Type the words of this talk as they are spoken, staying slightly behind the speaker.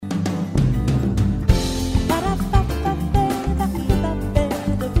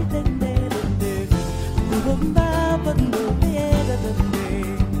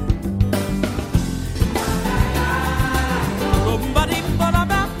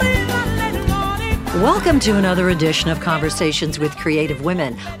Welcome to another edition of Conversations with Creative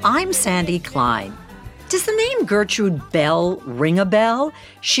Women. I'm Sandy Klein. Does the name Gertrude Bell ring a bell?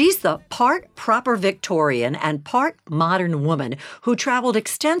 She's the part proper Victorian and part modern woman who traveled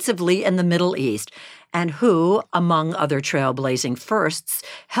extensively in the Middle East and who, among other trailblazing firsts,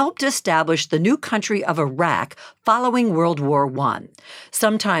 helped establish the new country of Iraq following World War I.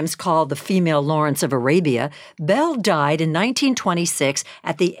 Sometimes called the female Lawrence of Arabia, Bell died in 1926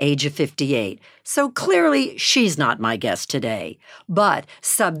 at the age of 58. So clearly, she's not my guest today. But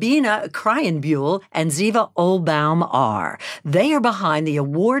Sabine Krayenbuhl and Zeva Oelbaum are. They are behind the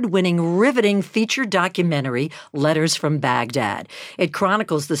award-winning, riveting feature documentary, Letters from Baghdad. It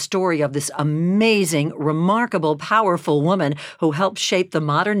chronicles the story of this amazing, remarkable, powerful woman who helped shape the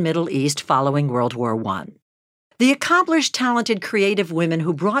modern Middle East following World War I. The accomplished, talented, creative women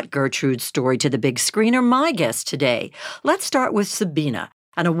who brought Gertrude's story to the big screen are my guests today. Let's start with Sabine,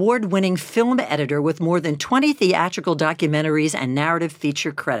 an award-winning film editor with more than 20 theatrical documentaries and narrative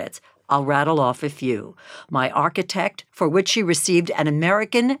feature credits. I'll rattle off a few. My Architect, for which she received an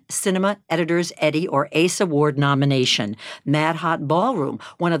American Cinema Editors Eddie or ACE Award nomination. Mad Hot Ballroom,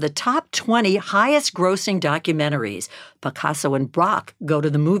 one of the top 20 highest-grossing documentaries. Picasso and Brock Go to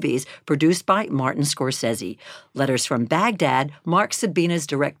the Movies, produced by Martin Scorsese. Letters from Baghdad marks Sabine's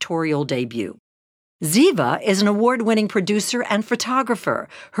directorial debut. Zeva is an award-winning producer and photographer.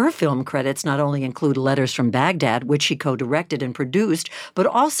 Her film credits not only include Letters from Baghdad, which she co-directed and produced, but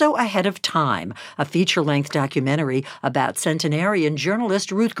also Ahead of Time, a feature-length documentary about centenarian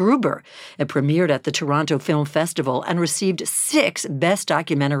journalist Ruth Gruber. It premiered at the Toronto Film Festival and received 6 Best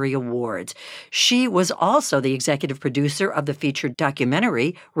Documentary awards. She was also the executive producer of the featured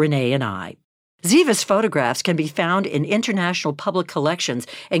documentary, Renee and I. Zeva's photographs can be found in international public collections,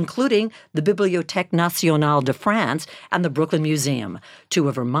 including the Bibliothèque Nationale de France and the Brooklyn Museum. 2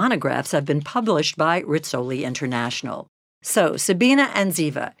 of her monographs have been published by Rizzoli International. So, Sabine and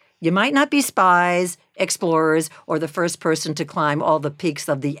Zeva, you might not be spies, explorers, or the first person to climb all the peaks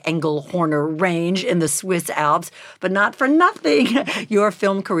of the Engelhorner Range in the Swiss Alps, but not for nothing. Your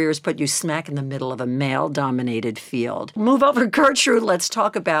film careers put you smack in the middle of a male-dominated field. Move over, Gertrude. Let's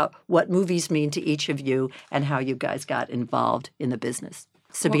talk about what movies mean to each of you and how you guys got involved in the business.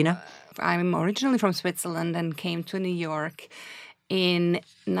 Sabine? Well, I'm originally from Switzerland and came to New York in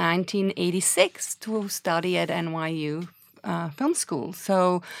 1986 to study at NYU film school.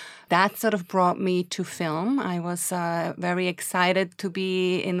 So that sort of brought me to film. I was very excited to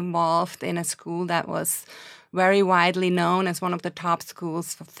be involved in a school that was very widely known as one of the top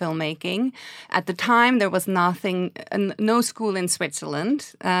schools for filmmaking. At the time, there was no school in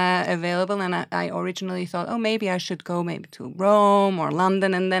Switzerland available, and I originally thought, maybe I should go maybe to Rome or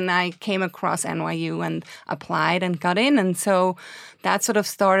London, and then I came across NYU and applied and got in, and so that sort of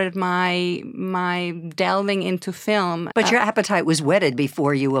started my delving into film. But your appetite was whetted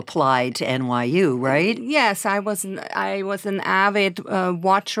before you applied to NYU, right? Yes, I was an avid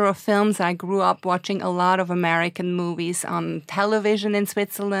watcher of films. I grew up watching a lot of American movies on television in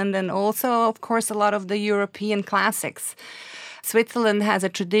Switzerland and also, of course, a lot of the European classics. Switzerland has a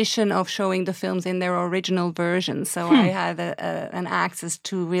tradition of showing the films in their original version, so I had an access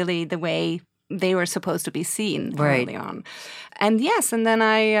to really the way they were supposed to be seen early on. And yes, and then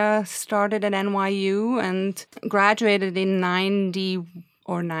I started at NYU and graduated in 90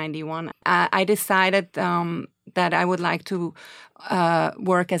 or 91. I decided that I would like to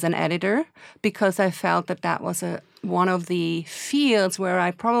work as an editor because I felt that was one of the fields where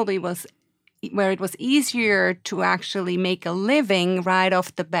it was easier to actually make a living right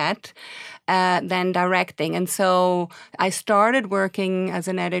off the bat than directing. And so I started working as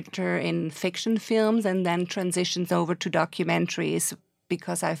an editor in fiction films and then transitions over to documentaries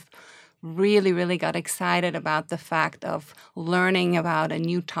because I've really, really got excited about the fact of learning about a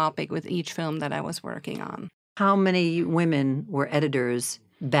new topic with each film that I was working on. How many women were editors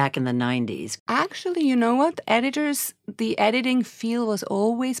back in the 90s? Actually, you know what? The editing field was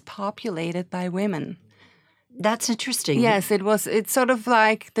always populated by women. That's interesting. Yes, it's sort of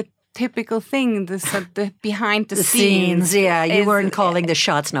like the typical thing, the behind the scenes. Yeah, you weren't calling the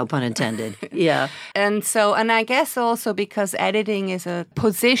shots, no pun intended. Yeah. And I guess also because editing is a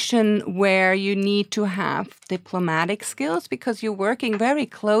position where you need to have diplomatic skills because you're working very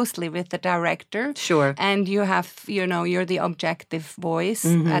closely with the director. Sure. And you have, you're the objective voice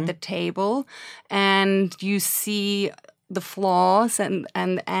at the table and you see the flaws and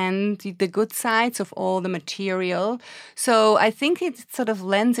the good sides of all the material. So I think it sort of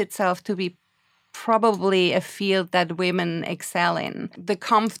lends itself to be probably a field that women excel in. The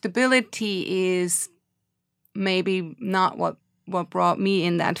comfortability is maybe not what what brought me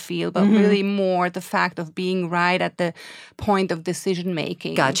in that field, but really more the fact of being right at the point of decision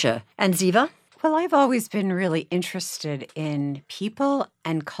making. Gotcha. And Zeva? Well, I've always been really interested in people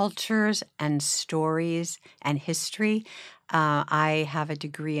and cultures and stories and history. I have a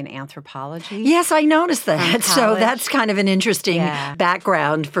degree in anthropology. Yes, I noticed that. So college. that's kind of an interesting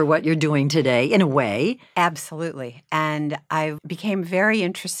background for what you're doing today, in a way. Absolutely. And I became very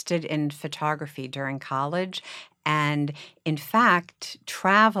interested in photography during college and, in fact,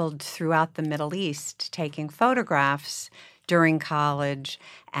 traveled throughout the Middle East taking photographs during college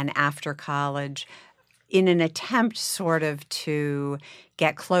and after college in an attempt sort of to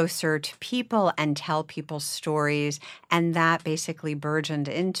get closer to people and tell people's stories. And that basically burgeoned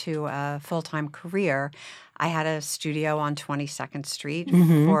into a full-time career. I had a studio on 22nd Street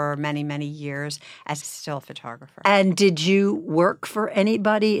for many, many years as a still photographer. And did you work for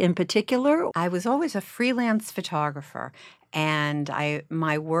anybody in particular? I was always a freelance photographer. And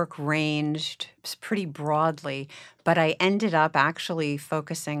my work ranged pretty broadly, but I ended up actually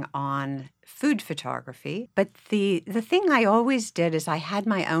focusing on food photography. But the thing I always did is I had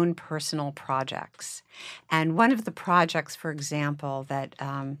my own personal projects. And one of the projects, for example, that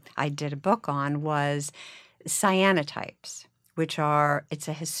I did a book on was cyanotypes, it's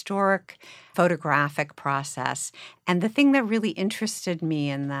a historic photographic process. And the thing that really interested me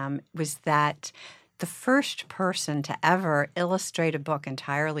in them was that the first person to ever illustrate a book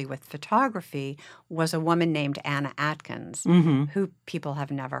entirely with photography was a woman named Anna Atkins, who people have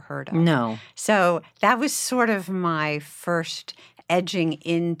never heard of. No. So that was sort of my first edging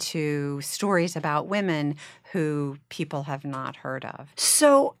into stories about women who people have not heard of.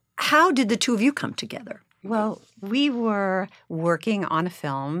 So how did the two of you come together? Well, we were working on a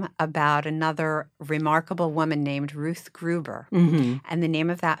film about another remarkable woman named Ruth Gruber. And the name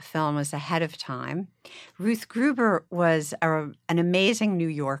of that film was Ahead of Time. Ruth Gruber was an amazing New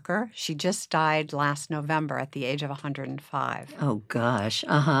Yorker. She just died last November at the age of 105. Oh, gosh.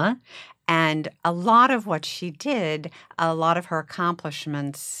 Uh-huh. And a lot of what she did, a lot of her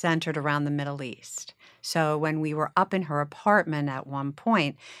accomplishments centered around the Middle East. So when we were up in her apartment at one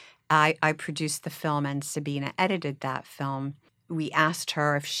point, I produced the film and Sabine edited that film. Sabine asked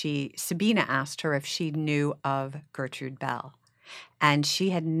her if she knew of Gertrude Bell. And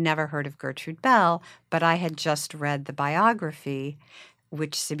she had never heard of Gertrude Bell, but I had just read the biography,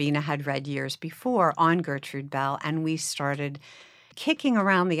 which Sabine had read years before, on Gertrude Bell, and we started kicking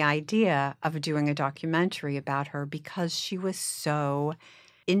around the idea of doing a documentary about her because she was so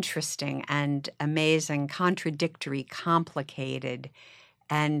interesting and amazing, contradictory, complicated,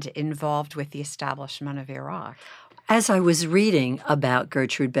 and involved with the establishment of Iraq. As I was reading about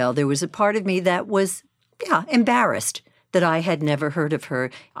Gertrude Bell, there was a part of me that was, embarrassed that I had never heard of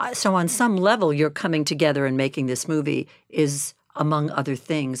her. So on some level, your coming together and making this movie is, among other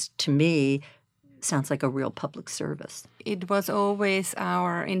things, to me, sounds like a real public service. It was always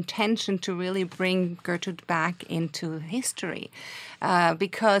our intention to really bring Gertrude back into history.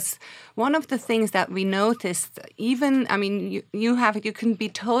 Because one of the things that we noticed, you can be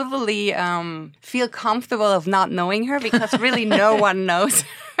totally feel comfortable of not knowing her because really no one knows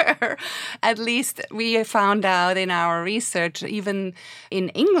her. At least we found out in our research, even in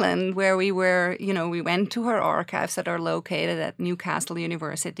England, where we were, we went to her archives that are located at Newcastle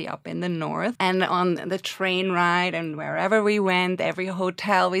University up in the north. And on the train ride and wherever we went, every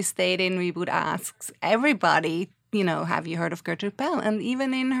hotel we stayed in, we would ask everybody, have you heard of Gertrude Bell? And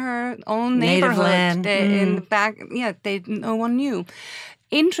even in her own neighborhood, in the back, no one knew.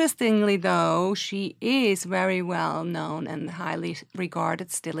 Interestingly, though, she is very well known and highly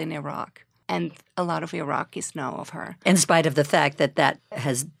regarded still in Iraq. And a lot of Iraqis know of her. In spite of the fact that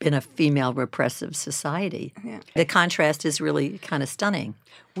has been a female repressive society. Yeah. The contrast is really kind of stunning.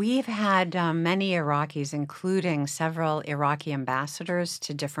 We've had many Iraqis, including several Iraqi ambassadors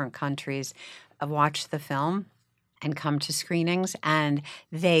to different countries, watch the film and come to screenings, and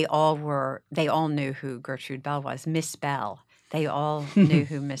they all knew who Gertrude Bell was, Miss Bell. They all knew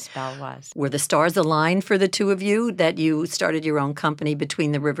who Miss Bell was. Were the stars aligned for the two of you, that you started your own company,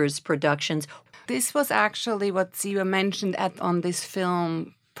 Between the Rivers Productions? This was actually what Zeva mentioned on this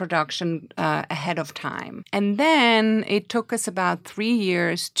film production Ahead of Time. And then it took us about 3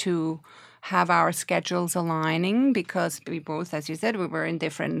 years to have our schedules aligning because we both, as you said, we were in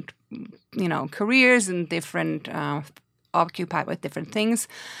different, careers and different, occupied with different things.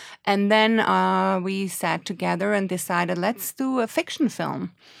 And then we sat together and decided, let's do a fiction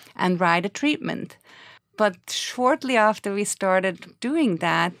film and write a treatment. But shortly after we started doing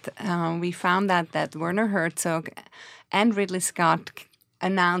that, we found out that Werner Herzog and Ridley Scott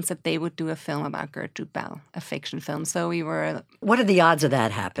announced that they would do a film about Gertrude Bell, a fiction film. So we were... What are the odds of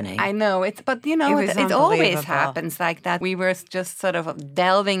that happening? I know, it always happens like that. We were just sort of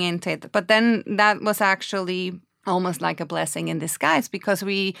delving into it. But then that was actually almost like a blessing in disguise, because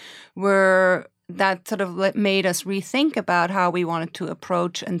that sort of made us rethink about how we wanted to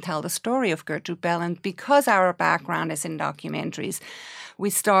approach and tell the story of Gertrude Bell. And because our background is in documentaries, we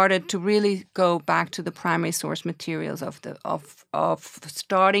started to really go back to the primary source materials of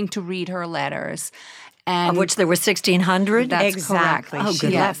starting to read her letters. And of which there were 1,600? That's exactly. correct. She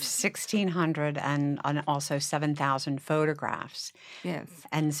left 1,600 and also 7,000 photographs. Yes.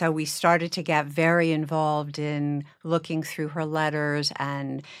 And so we started to get very involved in looking through her letters,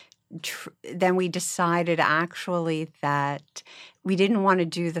 and then we decided actually that we didn't want to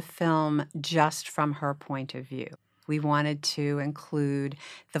do the film just from her point of view. We wanted to include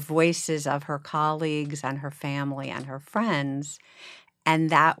the voices of her colleagues and her family and her friends, and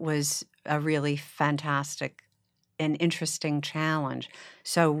that was a really fantastic and interesting challenge.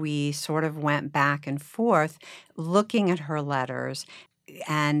 So we sort of went back and forth looking at her letters,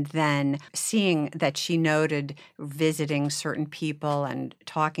 and then seeing that she noted visiting certain people and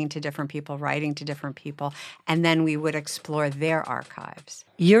talking to different people, writing to different people, and then we would explore their archives.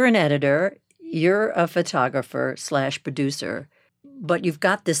 You're an editor, you're a photographer / producer, but you've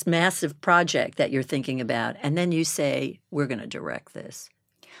got this massive project that you're thinking about, and then you say, we're going to direct this.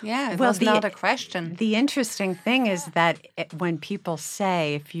 Yeah, it was not a question. The interesting thing is that when people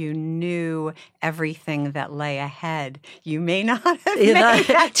say, if you knew everything that lay ahead, you may not have made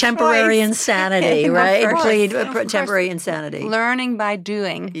that temporary choice. insanity, right? Temporary insanity. Learning by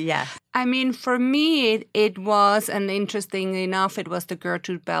doing. Yeah. I mean, for me, it was, and interestingly enough, it was the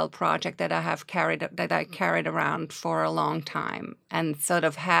Gertrude Bell project that I carried around for a long time, and sort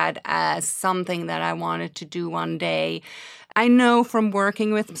of had as something that I wanted to do one day. I know from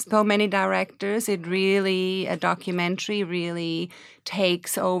working with so many directors, a documentary really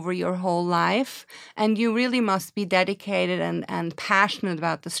takes over your whole life, and you really must be dedicated and passionate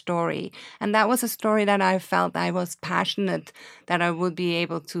about the story. And that was a story that I felt I was passionate that I would be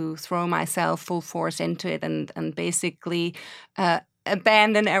able to throw myself full force into it and basically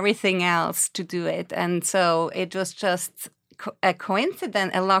abandon everything else to do it. And so it was just a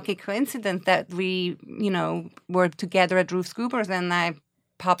lucky coincidence that we, were together at Ruth Schuber's, and I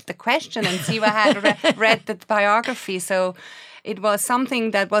popped the question, and Zeva had read the biography. So it was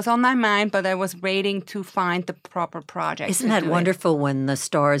something that was on my mind, but I was waiting to find the proper project. Isn't that wonderful when the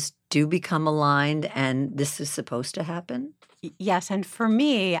stars do become aligned and this is supposed to happen? Yes, and for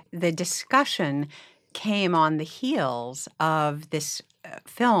me, the discussion came on the heels of this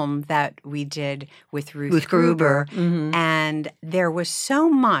film that we did with Ruth Gruber. Mm-hmm. And there was so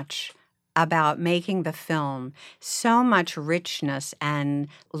much about making the film, so much richness and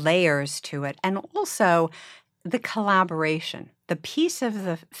layers to it, and also the collaboration. The piece of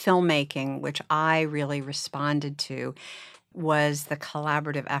the filmmaking which I really responded to was the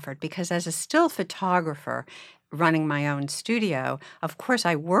collaborative effort, because as a still photographer, running my own studio, of course,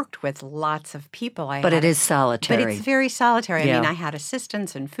 I worked with lots of people. But it is solitary. But it's very solitary. Yeah. I mean, I had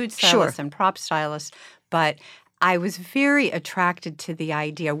assistants and food stylists and prop stylists, but I was very attracted to the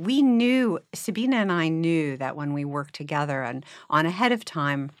idea. Sabine and I knew that when we worked together and on ahead of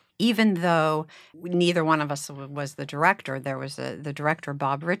time, even though neither one of us was the director, there was the director,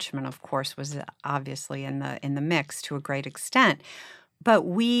 Bob Richmond, of course, was obviously in the mix to a great extent. But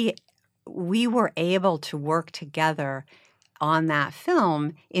we were able to work together on that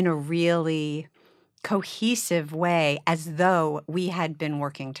film in a really cohesive way, as though we had been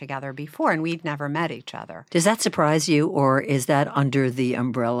working together before and we'd never met each other. Does that surprise you, or is that under the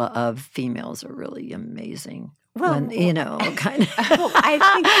umbrella of females are really amazing? Well, kind of. Well, I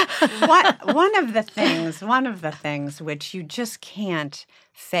think one of the things which you just can't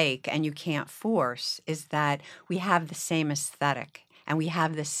fake and you can't force is that we have the same aesthetic. And we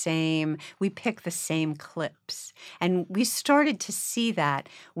pick the same clips. And we started to see that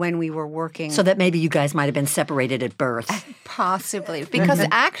when we were working. So that maybe you guys might have been separated at birth. Possibly. Because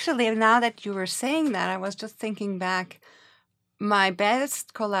actually, now that you were saying that, I was just thinking back, my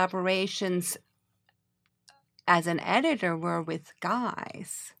best collaborations as an editor were with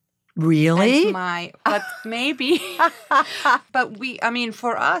guys. Really? But maybe, but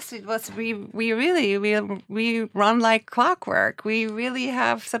for us, it was, we run like clockwork. We really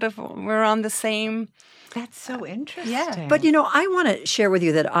have we're on the same. That's so interesting. Yeah. But, I want to share with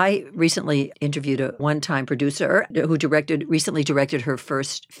you that I recently interviewed a one-time producer who recently directed her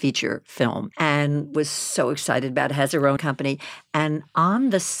first feature film and was so excited about it, has her own company. And on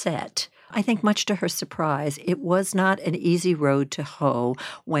the set I think much to her surprise, it was not an easy road to hoe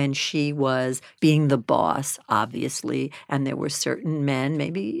when she was being the boss, obviously, and there were certain men,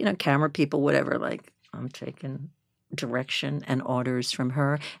 maybe, camera people, whatever, like, I'm taking direction and orders from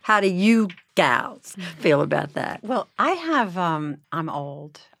her. How do you gals feel about that? Well, I have, I'm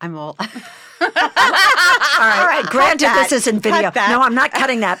old. All right. Granted, this isn't video. No, I'm not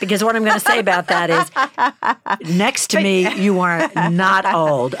cutting that because what I'm going to say about that is next to me, you are not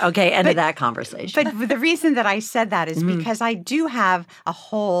old. Okay, end of that conversation. But the reason that I said that is because I do have a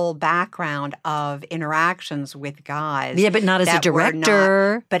whole background of interactions with guys. Yeah, but not as a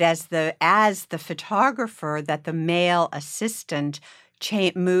director. But as the photographer, that the male assistant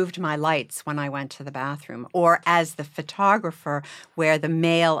moved my lights when I went to the bathroom, or as the photographer where the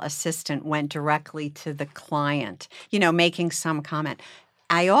male assistant went directly to the client, making some comment.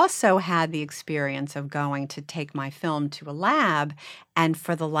 I also had the experience of going to take my film to a lab and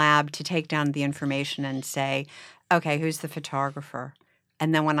for the lab to take down the information and say, okay, who's the photographer?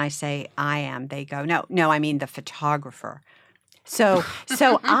 And then when I say I am, they go, no, I mean the photographer. So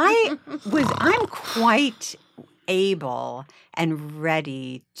I'm quite able and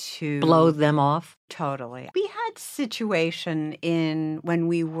ready to blow them off. Totally. We had situation when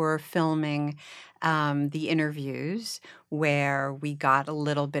we were filming the interviews where we got a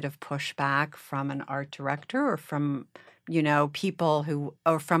little bit of pushback from an art director or from, people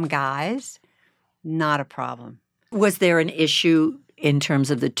or from guys. Not a problem. Was there an issue in terms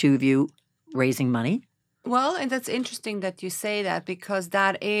of the two of you raising money? Well, and that's interesting that you say that because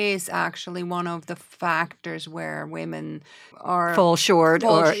that is actually one of the factors where women fall short,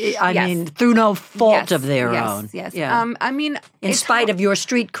 through no fault of their own. Yes. Yeah. In spite of your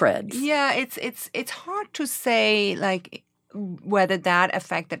street creds. Yeah, it's hard to say like whether that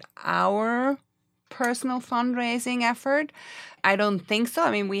affected our personal fundraising effort. I don't think so.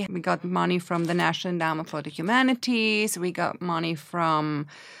 I mean, we got money from the National Endowment for the Humanities. We got money from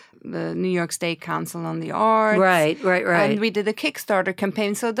the New York State Council on the Arts. Right. And we did a Kickstarter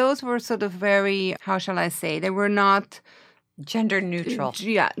campaign. So those were sort of very, how shall I say, they were not gender neutral.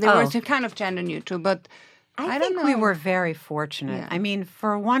 Yeah, they were kind of gender neutral, but I don't know. We were very fortunate. Yeah. I mean,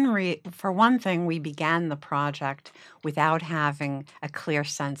 for one thing, we began the project without having a clear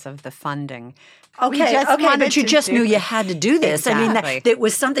sense of the funding. Okay, but you just knew you had to do this. Exactly. I mean, it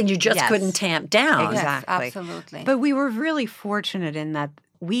was something you just couldn't tamp down. Exactly. Yes, absolutely. But we were really fortunate in that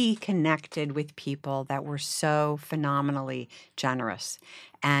we connected with people that were so phenomenally generous.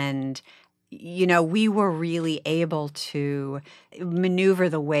 And, we were really able to maneuver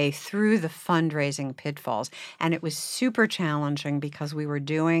the way through the fundraising pitfalls. And it was super challenging because we were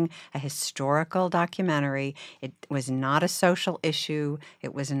doing a historical documentary. It was not a social issue.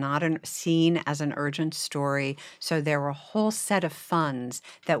 It was not seen as an urgent story. So there were a whole set of funds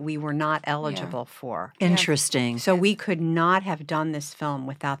that we were not eligible for. Interesting. So we could not have done this film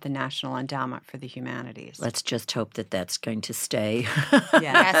without the National Endowment for the Humanities. Let's just hope that that's going to stay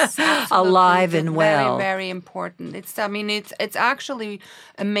yes, alive and well. Very, very important. It's actually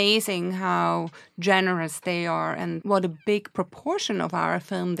amazing how generous they are and what a big proportion of our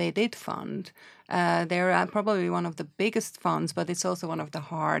film they did fund. They're probably one of the biggest funds, but it's also one of the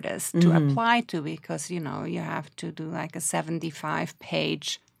hardest to apply to because, you have to do like a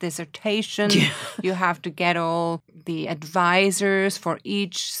 75-page dissertation. Yeah. You have to get all the advisors for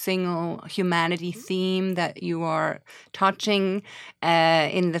each single humanity theme that you are touching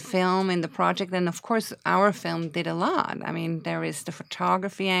in the film, in the project. And of course, our film did a lot. I mean, there is the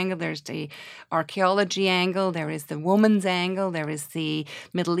photography angle, there's the archaeology angle, there is the woman's angle, there is the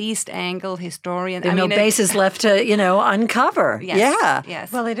Middle East angle, historian. There are no bases left to, uncover. Yes,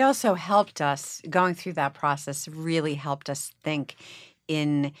 yes. Well, it also helped us, going through that process really helped us think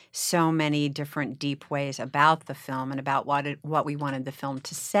in so many different deep ways about the film and about what we wanted the film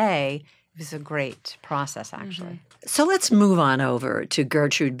to say. It was a great process, actually. So let's move on over to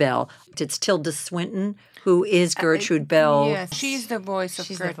Gertrude Bell. It's Tilda Swinton who is Gertrude Bell. Yes, she's the voice of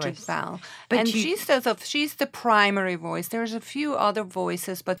Gertrude Bell. But she's the primary voice. There's a few other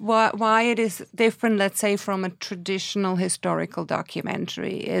voices, but why it is different, let's say, from a traditional historical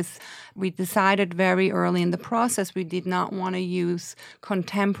documentary is we decided very early in the process we did not want to use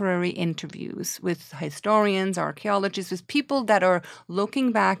contemporary interviews with historians, archaeologists, with people that are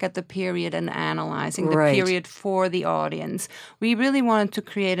looking back at the period and analyzing the period for the audience. We really wanted to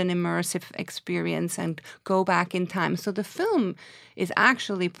create an immersive experience and go back in time. So the film is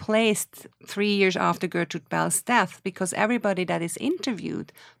actually placed 3 years after Gertrude Bell's death because everybody that is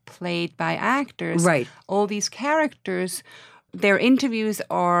interviewed, played by actors, all these characters, their interviews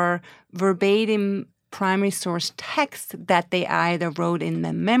are verbatim primary source text that they either wrote in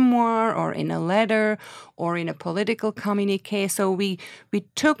a memoir or in a letter or in a political communique. So we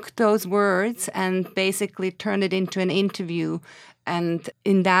took those words and basically turned it into an interview. And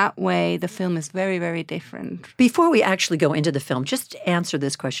in that way, the film is very, very different. Before we actually go into the film, just answer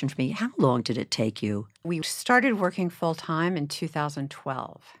this question for me. How long did it take you? We started working full-time in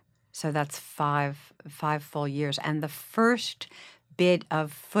 2012. So that's five full years. And the first bit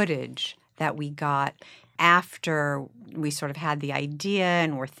of footage that we got after we sort of had the idea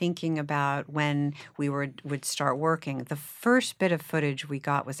and were thinking about when we would start working, the first bit of footage we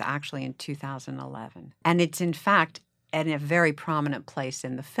got was actually in 2011. And it's, in fact, in a very prominent place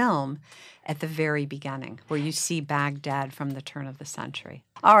in the film at the very beginning, where you see Baghdad from the turn of the century.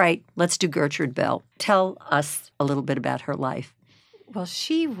 All right, let's do Gertrude Bell. Tell us a little bit about her life. Well,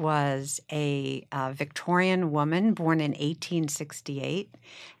 she was a Victorian woman born in 1868,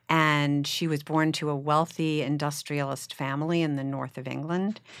 and she was born to a wealthy industrialist family in the north of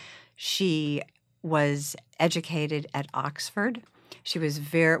England. She was educated at Oxford. She was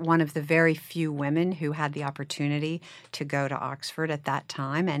one of the very few women who had the opportunity to go to Oxford at that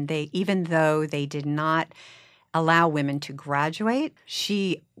time, and even though they did not allow women to graduate,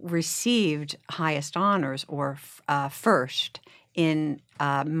 she received highest honors, or first, in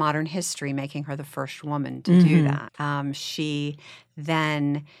modern history, making her the first woman to do that. She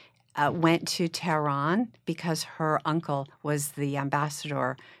then went to Tehran because her uncle was the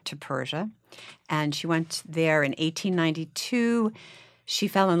ambassador to Persia. And she went there in 1892. She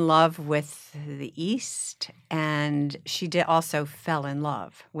fell in love with the East, and she also fell in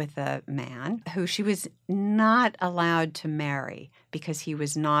love with a man who she was not allowed to marry because he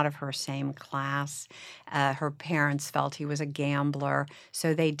was not of her same class. Her parents felt he was a gambler,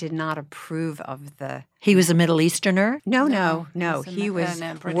 so they did not approve of the... He was a Middle Easterner? No. He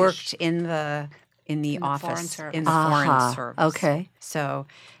worked in the office, in the Foreign Service. Okay. So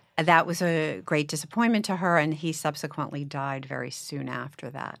that was a great disappointment to her, and he subsequently died very soon after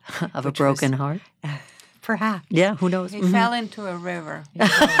that. Of a broken heart? Perhaps. Yeah, who knows? He fell into a river.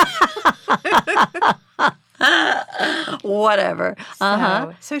 Whatever.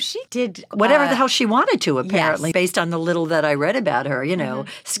 So she did... Whatever the hell she wanted to, apparently, yes. based on the little that I read about her,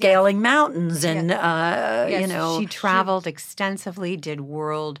 scaling mountains and, She traveled extensively, did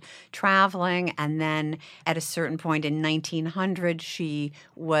world traveling, and then at a certain point in 1900, she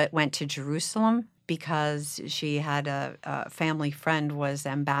went to Jerusalem because she had a family friend was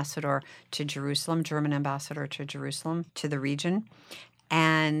ambassador to Jerusalem, German ambassador to Jerusalem, to the region,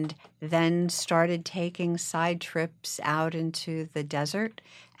 and then started taking side trips out into the desert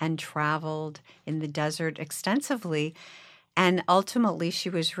and traveled in the desert extensively. And ultimately, she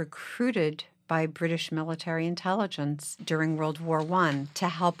was recruited by British military intelligence during World War I to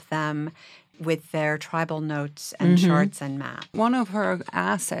help them with their tribal notes and charts and maps. One of her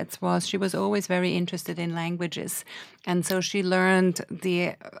assets was she was always very interested in languages. And so she learned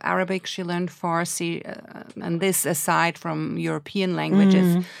the Arabic, she learned Farsi, and this aside from European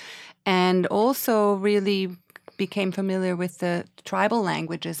languages. And also really became familiar with the tribal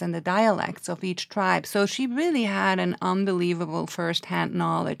languages and the dialects of each tribe. So she really had an unbelievable first-hand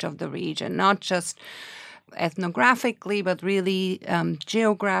knowledge of the region, not just ethnographically, but really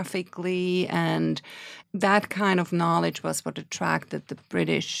geographically, and that kind of knowledge was what attracted the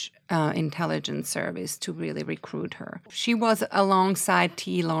British intelligence service to really recruit her. She was alongside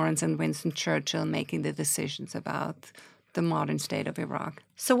T. Lawrence and Winston Churchill making the decisions about the modern state of Iraq.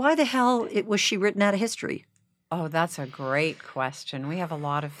 So why the hell was she written out of history? Oh, that's a great question. We have a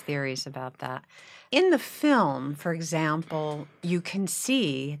lot of theories about that. In the film, for example, you can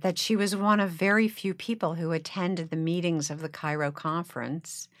see that she was one of very few people who attended the meetings of the Cairo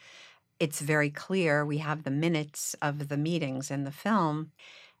Conference. It's very clear. We have the minutes of the meetings in the film.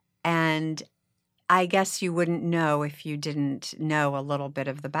 And I guess you wouldn't know if you didn't know a little bit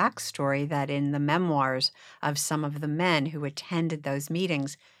of the backstory that in the memoirs of some of the men who attended those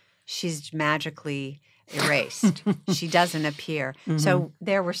meetings, she's magically erased. She doesn't appear. So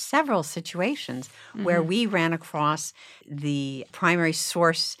there were several situations where we ran across the primary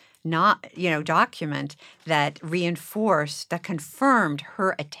source document that reinforced, that confirmed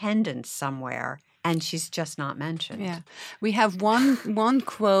her attendance somewhere, and she's just not mentioned. Yeah. We have one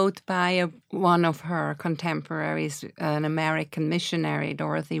quote by one of her contemporaries, an American missionary,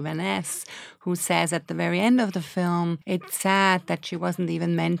 Dorothy Van Ness, who says at the very end of the film, it's sad that she wasn't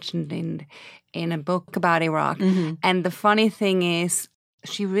even mentioned in a book about Iraq. And the funny thing is,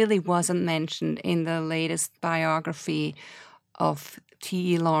 she really wasn't mentioned in the latest biography of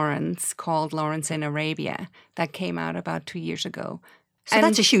T. Lawrence called Lawrence in Arabia that came out about 2 years ago. So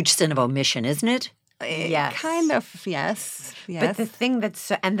that's a huge sin of omission, isn't it? Yes. Kind of, yes. But the thing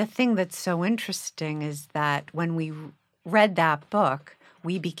that's so interesting is that when we read that book,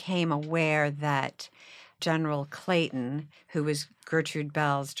 we became aware that General Clayton, who was Gertrude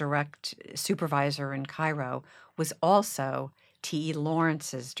Bell's direct supervisor in Cairo, was also T.E.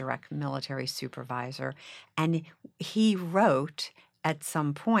 Lawrence's direct military supervisor. And he wrote at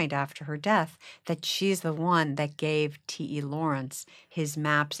some point after her death that she's the one that gave T.E. Lawrence his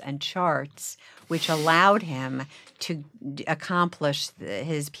maps and charts, which allowed him to accomplish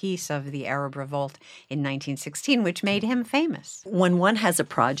his piece of the Arab Revolt in 1916, which made him famous. When one has a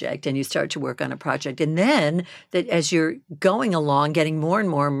project and you start to work on a project, and then that as you're going along, getting more and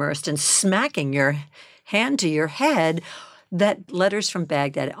more immersed and smacking your hand to your head, that Letters from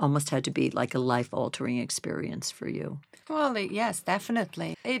Baghdad almost had to be like a life-altering experience for you. Well, yes,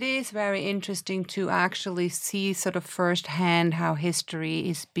 definitely. It is very interesting to actually see sort of firsthand how history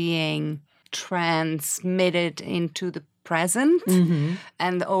is being transmitted into the present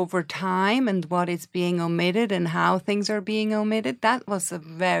and over time, and what is being omitted and how things are being omitted. That was a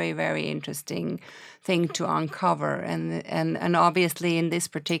very, very interesting thing to uncover. And obviously in this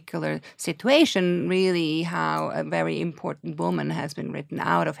particular situation, really how a very important woman has been written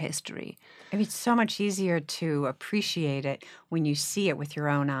out of history. I mean, it's so much easier to appreciate it when you see it with your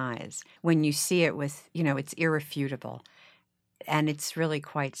own eyes, when you see it with, it's irrefutable. And it's really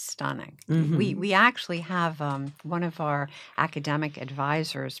quite stunning. We actually have one of our academic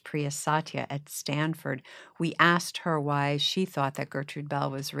advisors, Priya Satya at Stanford. We asked her why she thought that Gertrude Bell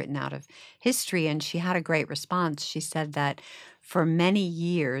was written out of history, and she had a great response. She said that for many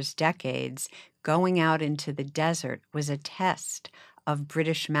years, decades, going out into the desert was a test of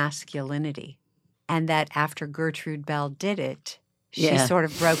British masculinity, and that after Gertrude Bell did it, she sort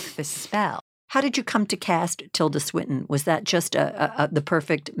of broke the spell. How did you come to cast Tilda Swinton? Was that just the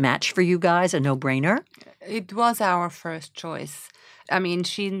perfect match for you guys, a no-brainer? It was our first choice. I mean,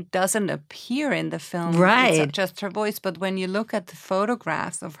 she doesn't appear in the film. Right. It's just her voice. But when you look at the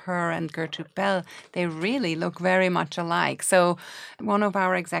photographs of her and Gertrude Bell, they really look very much alike. So one of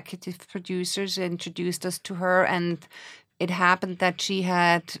our executive producers introduced us to her, and it happened that she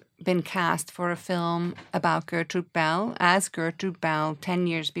had been cast for a film about Gertrude Bell as Gertrude Bell 10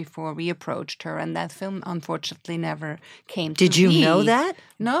 years before we approached her, and that film unfortunately never came to be. Did you know that?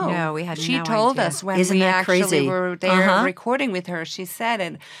 No, we had she no told idea. us when Isn't we that actually crazy? were there recording with her. She said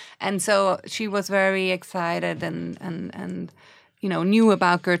it, and so she was very excited and knew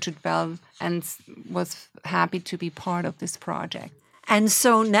about Gertrude Bell and was happy to be part of this project. And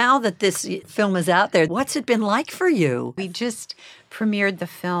so now that this film is out there, what's it been like for you? We just premiered the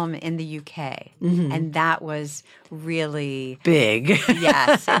film in the UK, and that was really Big.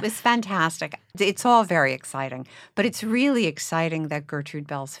 Yes, it was fantastic. It's all very exciting, but it's really exciting that Gertrude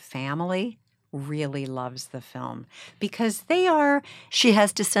Bell's family really loves the film because they are. She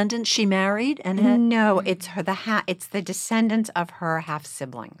has descendants. She married and had. No, it's her. It's the descendants of her half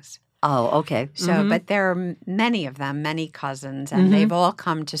siblings. Oh, okay. So, but there are many of them, many cousins, and they've all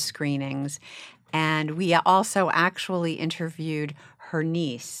come to screenings. And we also actually interviewed her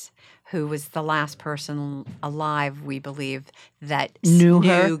niece, who was the last person alive, we believe, that Knew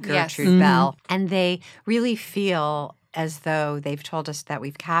her? Gertrude Bell. And they really feel as though they've told us that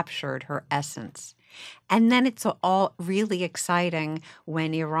we've captured her essence. And then it's all really exciting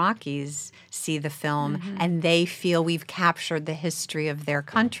when Iraqis see the film and they feel we've captured the history of their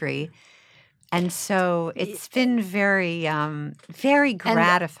country. And so it's been very, very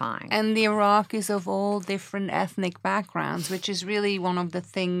gratifying. And the Iraqis of all different ethnic backgrounds, which is really one of the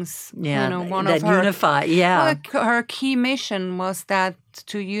things, one that of her unify. Yeah, well, her key mission was that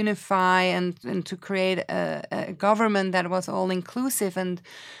to unify and to create a government that was all inclusive, and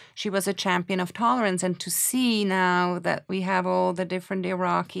she was a champion of tolerance. And to see now that we have all the different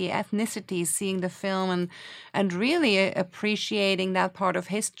Iraqi ethnicities seeing the film and really appreciating that part of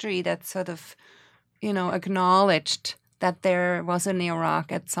history that sort of, acknowledged that there was an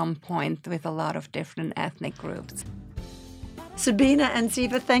Iraq at some point with a lot of different ethnic groups. Sabine and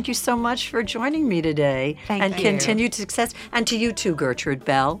Zeva, thank you so much for joining me today. Thank and you. continued success. And to you too, Gertrude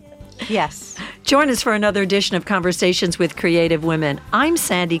Bell. Yes. Join us for another edition of Conversations with Creative Women. I'm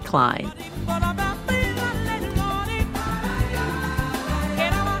Sandy Klein.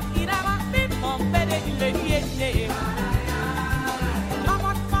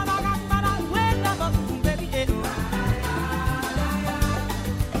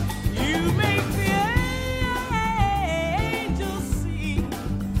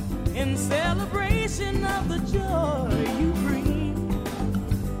 In celebration of the joy